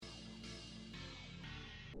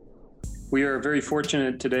We are very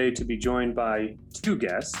fortunate today to be joined by two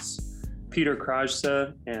guests. Peter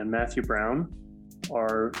Krajsa and Matthew Brown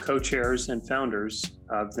are co-chairs and founders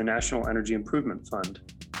of the National Energy Improvement Fund.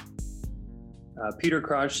 Peter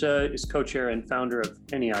Krajsa is co-chair and founder of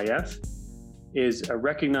NEIF, is a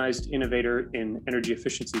recognized innovator in energy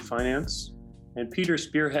efficiency finance, and Peter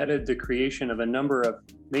spearheaded the creation of a number of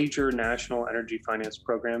major national energy finance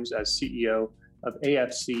programs as CEO of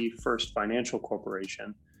AFC First Financial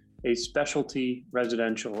Corporation, a specialty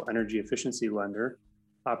residential energy efficiency lender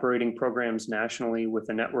operating programs nationally with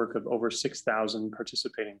a network of over 6,000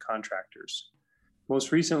 participating contractors.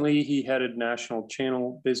 Most recently, he headed national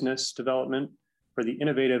channel business development for the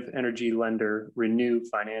innovative energy lender Renew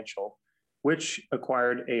Financial, which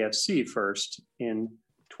acquired AFC First in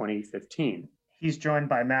 2015. He's joined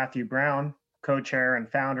by Matthew Brown, co-chair and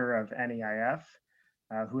founder of NEIF,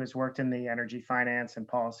 who has worked in the energy finance and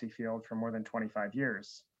policy field for more than 25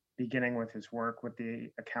 years, beginning with his work with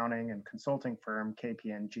the accounting and consulting firm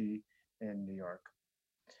KPMG in New York.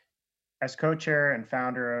 As co-chair and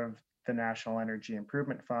founder of the National Energy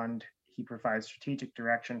Improvement Fund, he provides strategic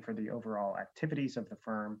direction for the overall activities of the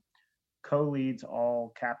firm, co-leads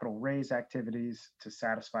all capital raise activities to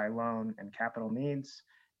satisfy loan and capital needs,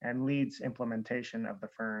 and leads implementation of the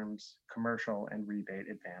firm's commercial and rebate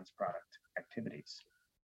advance product activities.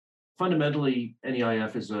 Fundamentally,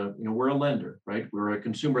 NEIF is we're a lender, right? We're a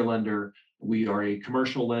consumer lender. We are a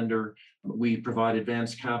commercial lender. We provide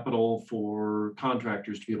advanced capital for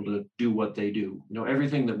contractors to be able to do what they do.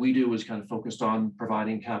 Everything that we do is kind of focused on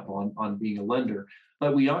providing capital, on being a lender.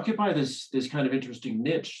 But we occupy this kind of interesting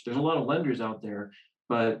niche. There's a lot of lenders out there,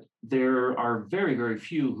 but there are very, very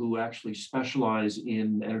few who actually specialize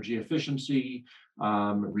in energy efficiency,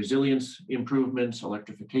 resilience improvements,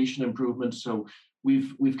 electrification improvements. So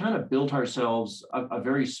we've kind of built ourselves a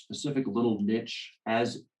very specific little niche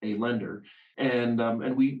as a lender. And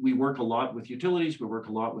we work a lot with utilities, we work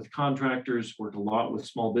a lot with contractors, work a lot with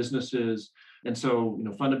small businesses. And so,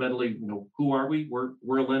 fundamentally, who are we?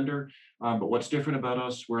 We're a lender, but what's different about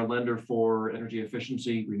us? We're a lender for energy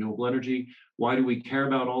efficiency, renewable energy. Why do we care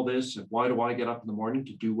about all this? And why do I get up in the morning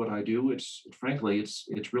to do what I do? It's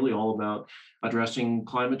really all about addressing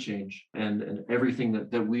climate change, and everything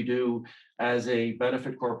that we do as a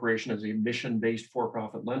benefit corporation, as a mission-based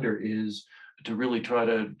for-profit lender, is to really try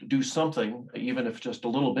to do something, even if just a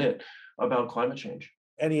little bit, about climate change.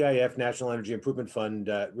 NEIF, National Energy Improvement Fund,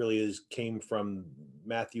 really came from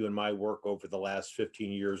Matthew and my work over the last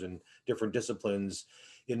 15 years in different disciplines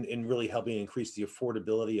in really helping increase the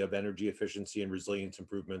affordability of energy efficiency and resilience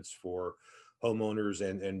improvements for homeowners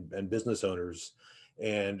and business owners.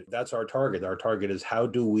 And that's our target. Our target is, how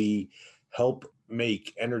do we help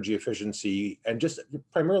make energy efficiency and just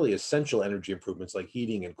primarily essential energy improvements like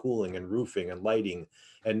heating and cooling and roofing and lighting,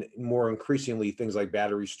 and more increasingly things like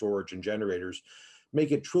battery storage and generators,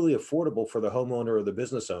 make it truly affordable for the homeowner or the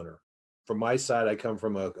business owner. From my side, I come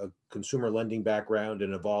from a consumer lending background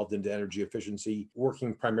and evolved into energy efficiency,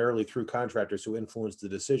 working primarily through contractors who influence the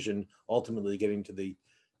decision, ultimately getting to the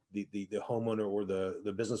homeowner or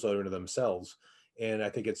the business owner themselves. And I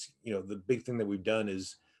think it's, the big thing that we've done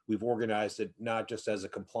is we've organized it not just as a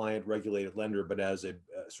compliant, regulated lender, but as a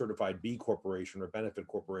certified B corporation or benefit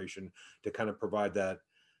corporation to kind of provide that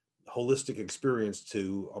holistic experience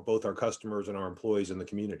to both our customers and our employees in the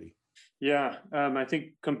community. Yeah, I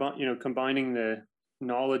think combining the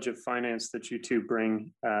knowledge of finance that you two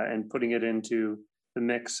bring and putting it into the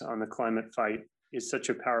mix on the climate fight is such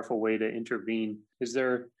a powerful way to intervene. Is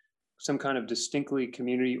there some kind of distinctly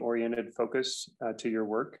community-oriented focus to your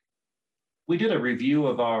work? We did a review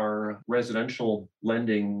of our residential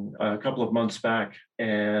lending a couple of months back,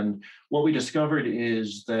 and what we discovered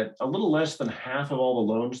is that a little less than half of all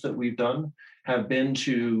the loans that we've done have been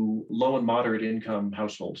to low and moderate income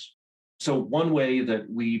households. So one way that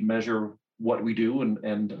we measure what we do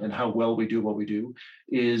and how well we do what we do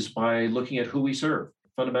is by looking at who we serve.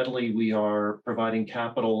 Fundamentally, we are providing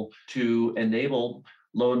capital to enable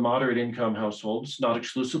low and moderate income households, not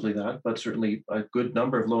exclusively that, but certainly a good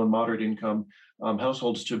number of low and moderate income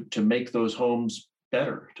households to make those homes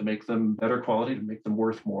better, to make them better quality, to make them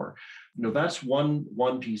worth more. That's one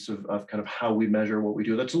piece of kind of how we measure what we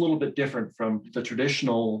do. That's a little bit different from the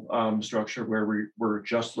traditional structure where we're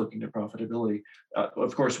just looking at profitability.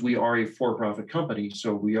 Of course, we are a for-profit company,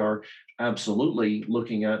 so we are absolutely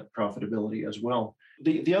looking at profitability as well.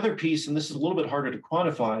 the other piece, and this is a little bit harder to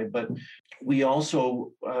quantify, but we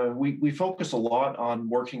also we focus a lot on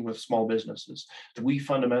working with small businesses. We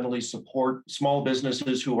fundamentally support small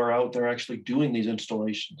businesses who are out there actually doing these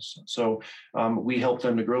installations. So we help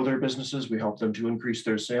them to grow their businesses. We help them to increase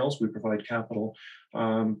their sales. We provide capital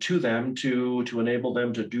to them to enable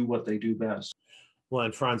them to do what they do best. Well,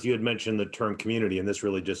 and Franz, you had mentioned the term community, and this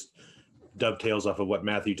really just dovetails off of what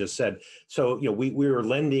Matthew just said. So, we are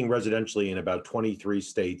lending residentially in about 23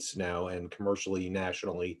 states now and commercially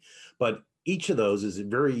nationally, but each of those is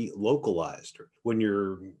very localized. When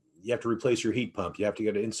you have to replace your heat pump, you have to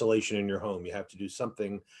get an insulation in your home, you have to do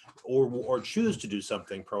something or choose to do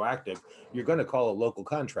something proactive, you're going to call a local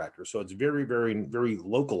contractor. So it's very, very, very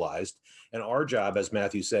localized. And our job, as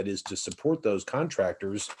Matthew said, is to support those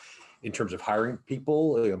contractors in terms of hiring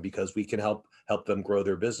people, because we can help them grow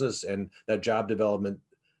their business. And that job development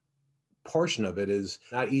portion of it is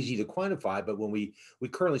not easy to quantify, but when we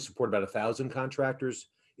currently support about 1,000 contractors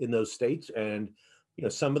in those states, and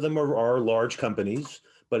some of them are large companies,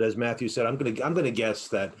 but as Matthew said, I'm going to guess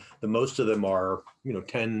that the most of them are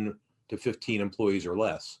 10 to 15 employees or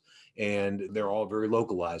less, and they're all very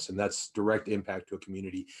localized, and that's direct impact to a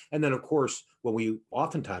community. And then of course, when we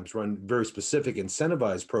oftentimes run very specific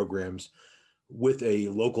incentivized programs with a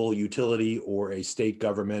local utility or a state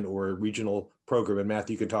government or a regional program, and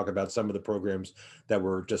Matthew can talk about some of the programs that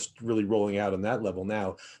we're just really rolling out on that level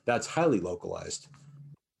now, that's highly localized.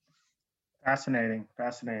 Fascinating.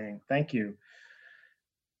 Thank you.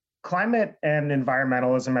 Climate and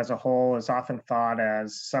environmentalism as a whole is often thought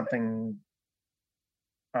as something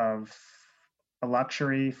of a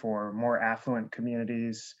luxury for more affluent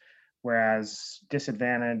communities, whereas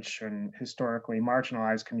disadvantaged and historically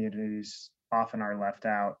marginalized communities often are left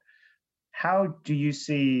out. How do you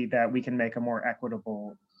see that we can make a more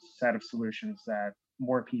equitable set of solutions that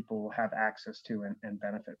more people have access to and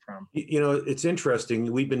benefit from? It's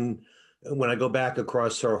interesting. When I go back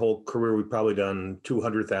across our whole career, we've probably done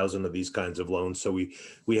 200,000 of these kinds of loans. So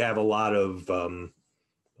we have a lot of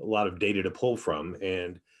data to pull from,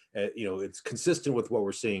 and it's consistent with what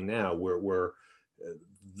we're seeing now, where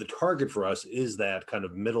the target for us is that kind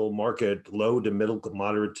of middle market, low to middle,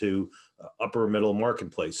 moderate to upper middle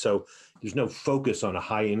marketplace. So there's no focus on a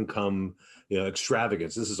high income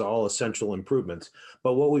extravagance. This is all essential improvements.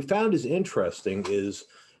 But what we found is interesting is,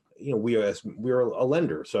 we're a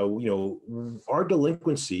lender. So, our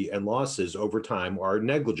delinquency and losses over time are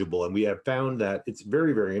negligible. And we have found that it's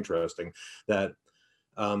very, very interesting that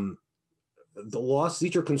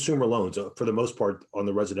these are consumer loans for the most part on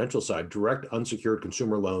the residential side, direct unsecured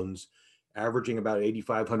consumer loans, averaging about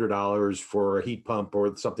 $8,500 for a heat pump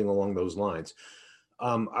or something along those lines.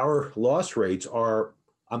 Our loss rates are,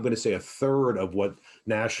 I'm going to say, a third of what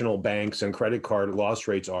national banks and credit card loss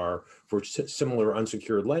rates are for similar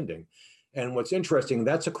unsecured lending. And what's interesting,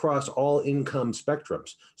 that's across all income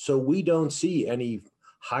spectrums. So we don't see any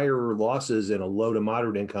higher losses in a low to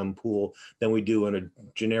moderate income pool than we do in a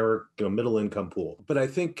generic middle income pool. But I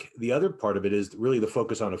think the other part of it is really the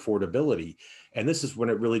focus on affordability. And this is when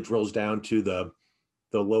it really drills down to the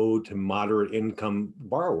low to moderate income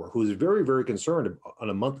borrower who's very, very concerned on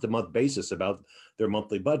a month-to-month basis about their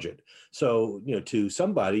monthly budget. So, to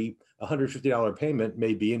somebody, a $150 payment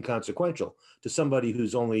may be inconsequential. To somebody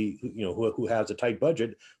who's only, who has a tight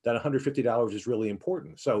budget, that $150 is really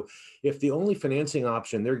important. So if the only financing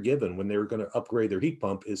option they're given when they're going to upgrade their heat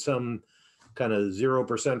pump is some kind of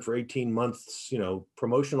 0% for 18 months,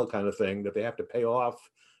 promotional kind of thing that they have to pay off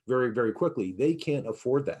very, very quickly, they can't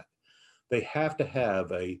afford that. They have to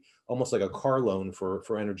have almost like a car loan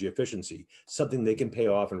for energy efficiency, something they can pay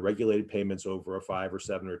off in regulated payments over a 5 or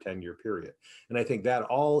 7 or 10-year period. And I think that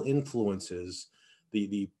all influences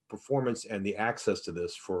the performance and the access to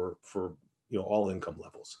this for all income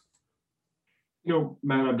levels.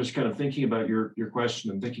 Matt, I'm just kind of thinking about your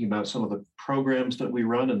question and thinking about some of the programs that we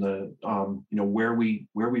run and the where we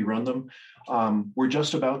run them. We're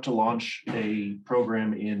just about to launch a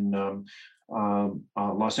program in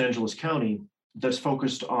Los Angeles County that's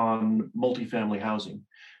focused on multifamily housing.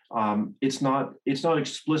 It's not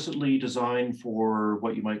explicitly designed for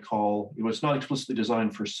what you might call, it's not explicitly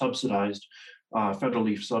designed for subsidized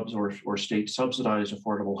federally subs or state subsidized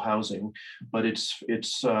affordable housing, but it's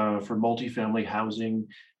for multifamily housing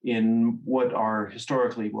in what are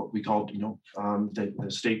historically what we call, the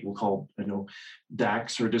state will call,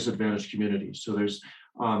 DACs or disadvantaged communities. So there's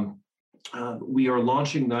we are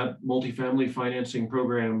launching that multifamily financing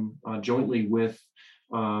program jointly with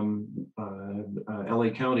LA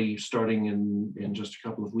County starting in just a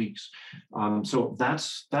couple of weeks. So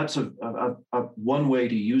that's a one way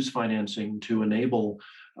to use financing to enable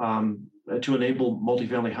to enable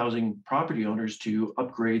multifamily housing property owners to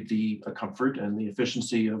upgrade the comfort and the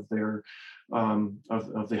efficiency of their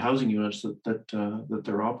of the housing units that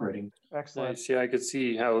they're operating. Excellent. Nice. Yeah, I could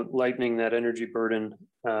see how lightening that energy burden,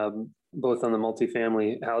 both on the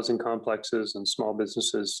multifamily housing complexes and small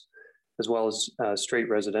businesses, as well as straight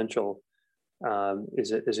residential,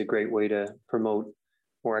 is a great way to promote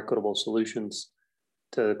more equitable solutions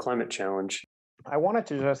to the climate challenge. I wanted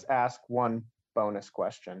to just ask one bonus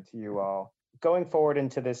question to you all. Going forward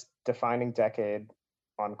into this defining decade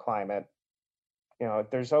on climate,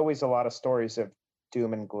 there's always a lot of stories of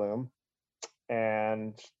doom and gloom.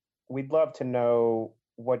 And we'd love to know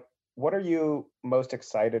what are you most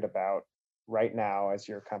excited about right now as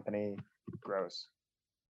your company grows?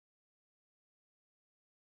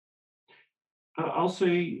 I'll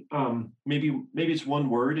say maybe it's one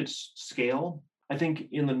word, it's scale. I think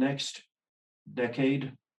in the next decade,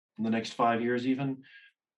 in the next 5 years even,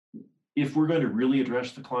 if we're going to really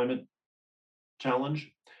address the climate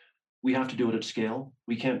challenge, we have to do it at scale.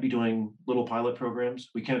 We can't be doing little pilot programs.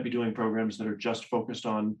 We can't be doing programs that are just focused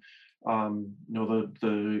on a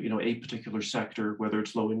particular sector, whether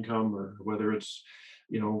it's low income or whether it's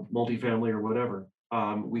multifamily or whatever.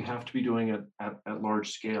 We have to be doing it at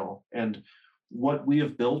large scale. And what we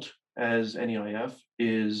have built as NEIF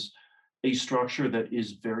is a structure that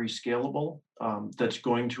is very scalable, that's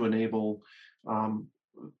going to enable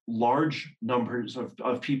large numbers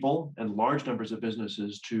of people and large numbers of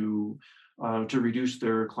businesses to reduce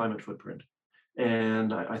their climate footprint.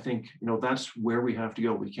 And I think that's where we have to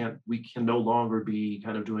go. We can no longer be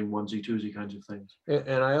kind of doing onesie twosie kinds of things.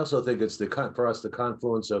 And I also think it's for us the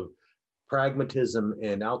confluence of pragmatism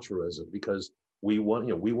and altruism, because we want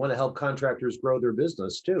to help contractors grow their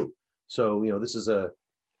business too. So this is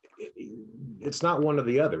it's not one or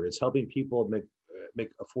the other. It's helping people make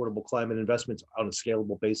affordable climate investments on a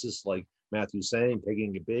scalable basis, like Matthew's saying,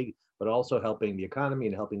 taking it big, but also helping the economy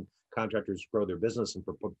and helping contractors grow their business and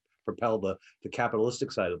propel the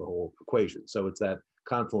capitalistic side of the whole equation. So it's that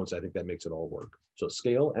confluence, I think, that makes it all work. So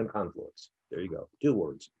scale and confluence. There you go. 2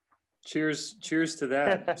 words. Cheers to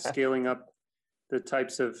that. Scaling up the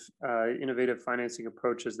types of innovative financing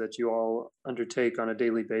approaches that you all undertake on a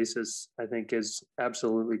daily basis, I think, is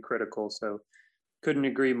absolutely critical. So couldn't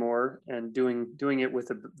agree more. And doing it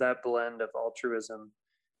with that blend of altruism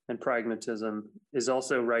and pragmatism is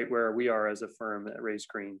also right where we are as a firm at Raise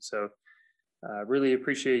Green. So really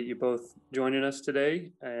appreciate you both joining us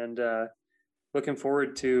today, and looking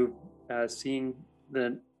forward to seeing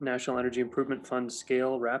the National Energy Improvement Fund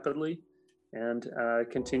scale rapidly and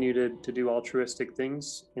continue to do altruistic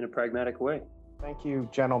things in a pragmatic way. Thank you,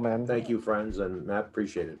 gentlemen. Thank you, friends, and Matt,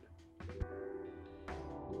 appreciate it.